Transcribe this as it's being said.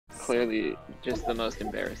clearly just the most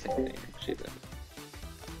embarrassing thing she did.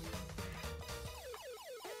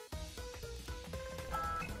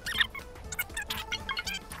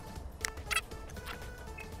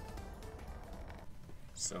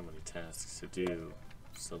 So many tasks to do,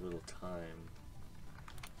 so little time.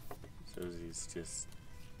 Zosie's just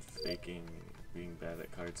faking being bad at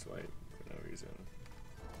card swipe for no reason.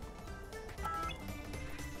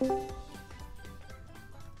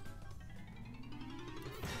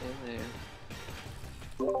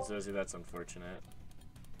 Zosie, that's unfortunate.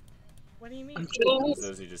 What do you mean?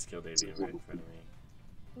 Zosie just killed Avian right in front of me.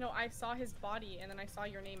 No, I saw his body, and then I saw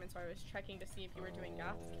your name, and so I was checking to see if you were doing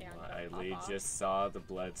gas can. I just saw the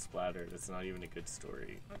blood splatter. That's not even a good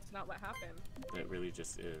story. That's not what happened. It really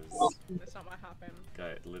just is. That's not what happened.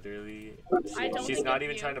 God, literally, she's not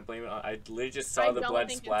even trying to blame it on. I literally just saw the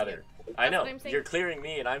blood splatter. I know, you're clearing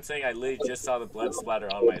me, and I'm saying I literally just saw the blood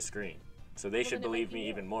splatter on my screen. So they should believe me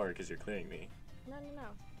even more because you're clearing me. No.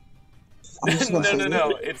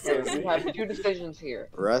 No, it's Zosie. You have two decisions here.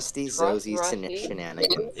 Rusty, Zosie,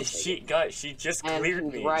 shenanigans. She just cleared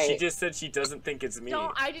me. Right. She just said she doesn't think it's me.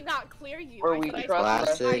 No, I did not clear you. Or we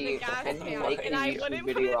trust Rusty and I wouldn't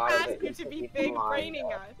put it past you to be fake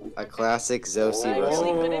braining us. A classic Zosie Rusty.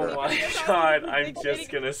 Oh my god, I'm just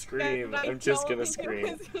gonna scream. I'm just gonna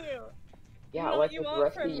scream. Yeah, like with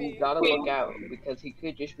Rusty, you gotta look out, because he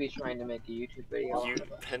could just be trying to make a YouTube video. You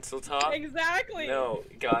pencil top? Exactly! No,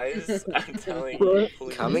 guys, I'm telling you,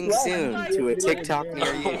 please. Coming soon to a TikTok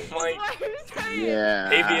near you. Oh my... Yeah.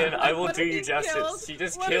 Avian, I will do you justice. She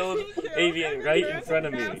just killed Avian right in front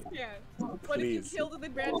of me. What if you killed and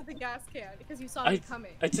then ran to the gas can, because you saw me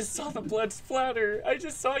coming? I just saw the blood splatter. I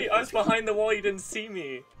just saw you. I was behind the wall, you didn't see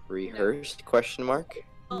me. Rehearsed? Question mark?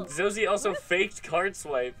 Zosie also faked card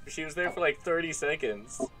swipe. She was there for like 30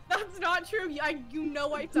 seconds. That's not true. You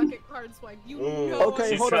know I suck at card swipe. You know.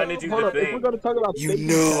 Okay, she's trying to do the thing. If we're gonna talk about you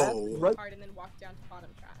know. Card and then walk down to bottom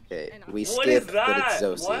trash. Okay, we what skip, is that?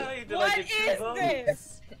 but it's Zosie. Why did I get two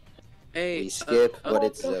this? We skip, but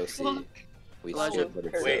it's Zosie. We skip, but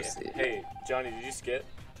it's Zosie. Hey, Johnny, did you skip?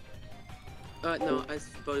 No, I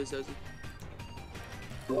voted Zosie.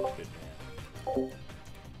 Good man.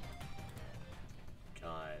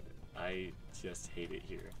 God, I just hate it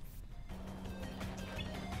here.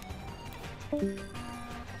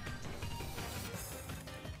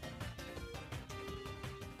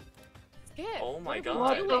 Skip. Oh my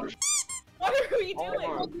god. What are we doing?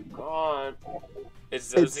 Oh my god.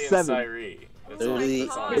 It's Zosie and Cyree. Literally,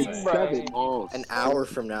 an hour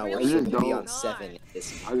from now, we're going to be on 7. I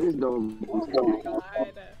just don't. Oh my god.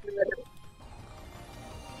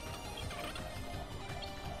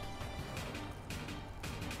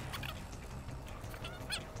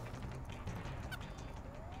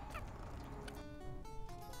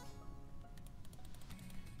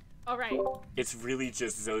 Alright. It's really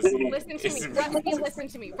just Zosie. Listen to me. Rusty, listen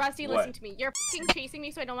to me. Rusty, listen to me. You're f***ing chasing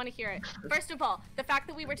me, so I don't want to hear it. First of all, the fact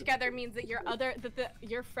that we were together means that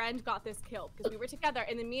your friend got this kill. Because we were together,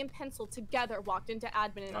 and then me and Pencil together walked into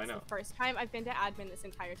admin, and that's the first time I've been to admin this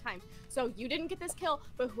entire time. So you didn't get this kill,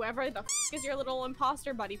 but whoever the f*** is your little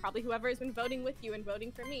imposter buddy, probably whoever has been voting with you and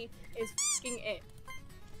voting for me, is f***ing it.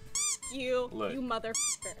 You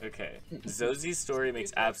motherfucker. Okay. Zosie's story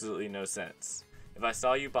makes absolutely no sense. If I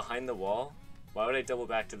saw you behind the wall, why would I double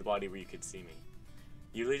back to the body where you could see me?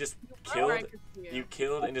 You literally just killed. You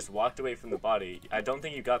killed and just walked away from the body. I don't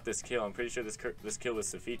think you got this kill. I'm pretty sure this kill was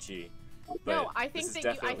Safichi. No, I think that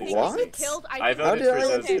you killed. I voted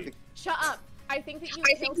for Zosie. Shut up. I think that you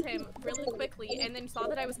killed him really quickly and then saw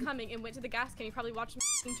that I was coming and went to the gas can. You probably watched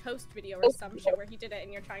a Toast video or some shit where he did it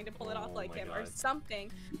and you're trying to pull it off like him or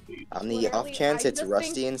something. On the off chance it's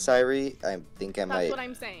Rusty and Cyree, I think I might. That's what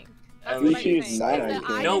I'm saying.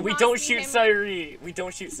 No, we don't shoot Cyree. We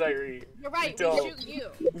don't shoot Cyree. You're right. We shoot you.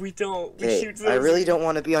 We don't. We hey, shoot Zosie. I really don't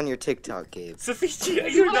want to be on your TikTok, Gabe.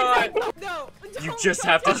 Safichi, you're not. No. You just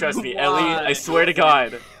have to trust me, Ellie. I swear to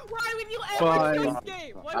God. Why would you ever trust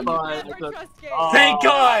Gabe? Why would you ever trust Gabe? Thank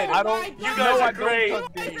God. You guys are great.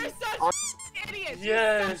 You're such idiots.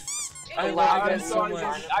 Yes. I love you guys so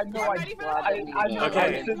much. I know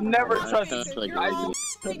I should never trust you. You're all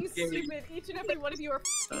stupid. Each and every one of you are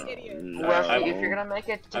idiots. Rusty, if you're gonna make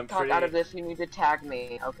a TikTok out of this, you need to tag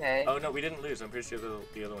me, okay? Oh no, we didn't lose. I'm pretty sure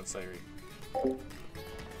the other one's Cyree.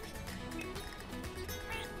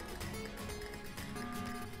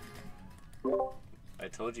 I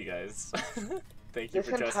told you guys. Thank you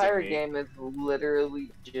for trusting me. This entire game has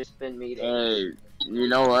literally just been meeting. Hey, you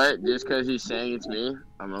know what? Just because he's saying it's me,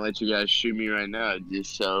 I'm gonna let you guys shoot me right now,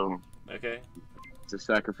 just so. Okay. To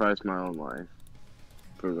sacrifice my own life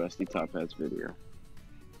for Rusty Top Hat's video.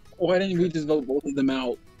 Why didn't we just vote both of them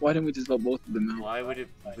out? Why didn't we just vote both of them out? Why would it?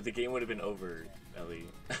 The game would have been over, Ellie.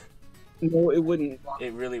 No, it wouldn't.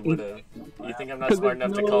 It really would have. You think I'm not smart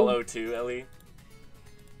enough to call O2, Ellie?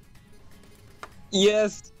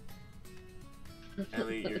 Yes.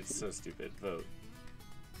 Ellie, you're so stupid. Vote.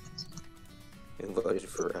 You voted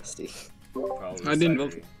for Rusty. Probably I didn't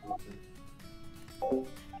vote.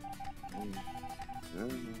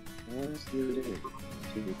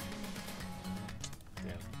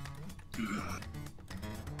 Yeah.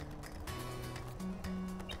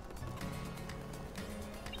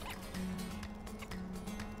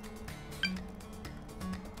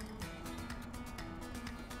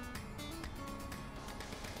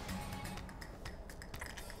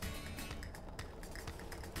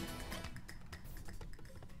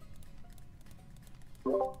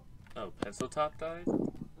 Oh, Pencil Top died?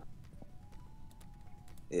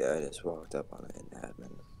 Yeah, I just walked up on it in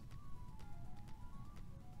admin.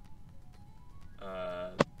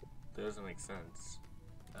 That doesn't make sense.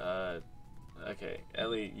 Okay,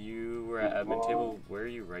 Ellie, you were at admin table. Where are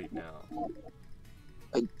you right now?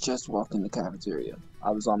 I just walked in the cafeteria.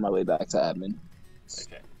 I was on my way back to admin.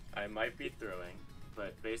 Okay, I might be throwing,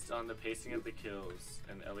 but based on the pacing of the kills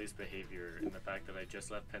and Ellie's behavior and the fact that I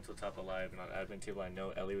just left Pencil Top alive and on admin table I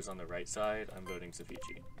know Ellie was on the right side, I'm voting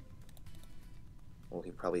Safichi. Well,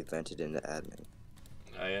 he probably vented into admin.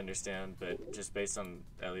 I understand, but just based on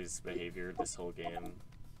Ellie's behavior this whole game,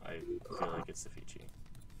 I feel like it's Safichi.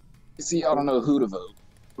 See, I don't know who to vote.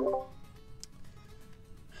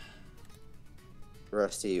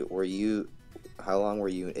 Rusty, were you... How long were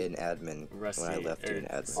you in admin Rusty, when I left you in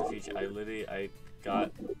admin? Safichi, I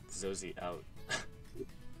got Zosie out.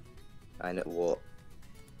 I know, well,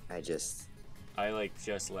 I like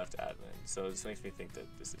just left admin, so this makes me think that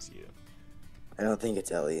this is you. I don't think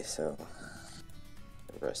it's Ellie, so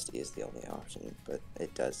Rusty is the only option, but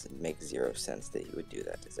it does make zero sense that he would do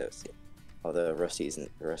that to Zosie. Although Rusty and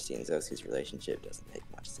Zosie's relationship doesn't make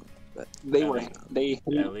much sense, but they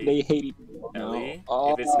hated. Ellie,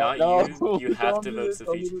 no. If it's not you have to vote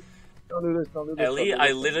Safichi. Don't do this. Ellie,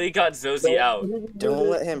 I literally got Zosie out. don't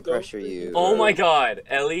let him pressure you. Oh my god,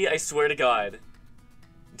 Ellie, I swear to God,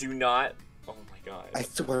 do not. Oh my god. I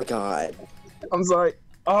swear to God. I'm sorry.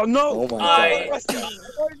 Oh no! Oh my God.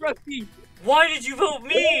 Rusty! Why did you vote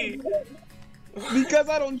me? Because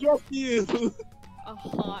I don't trust you. A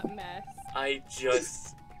hot mess. I'm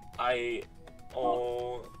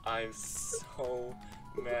so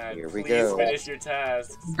mad. Here we Please go. finish your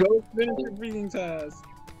tasks. Go finish your reading task.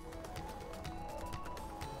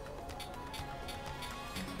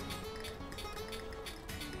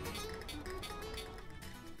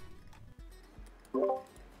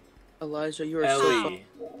 Elijah, you are Ellie.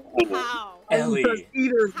 How? Ellie. I don't trust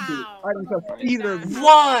either of you. How? I don't trust either of you.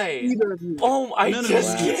 Why? Either of you. Oh, I None of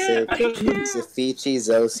just you. can't. I can't. Safichi,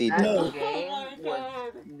 Zosie, That Doug. game Oh my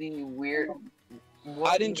was God. the weird.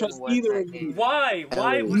 I didn't trust either of you. Why?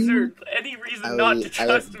 Why Ellie. was there any reason not to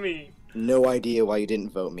trust me? No idea why you didn't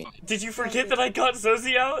vote me. Did you forget that I got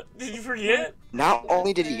Zosie out? Did you forget? Not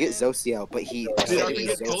only did he get Zosie out, but he Did I voted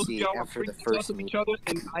get both of Zosie y'all after the freaking first trust of meeting. each other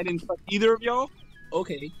and I didn't trust either of y'all?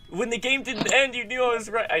 Okay. When the game didn't end, you knew I was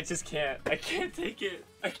right. I just can't. I can't take it.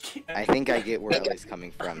 I can't. I think I get where Ellie's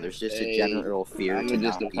coming from. There's just a general fear I'm to gonna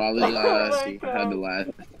just not be apologize. Oh my I had to laugh.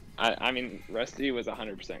 I mean, Rusty was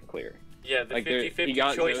 100% clear. Yeah, the Like, there- 50-50 he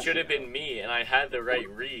got choice Zosie should have out. been me, and I had the right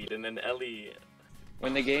read, and then Ellie...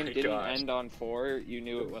 When the game my didn't gosh. end on 4, you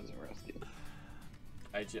knew it wasn't Rusty.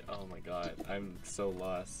 Oh my god, I'm so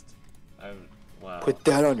lost. Wow. Put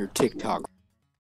that on your TikTok.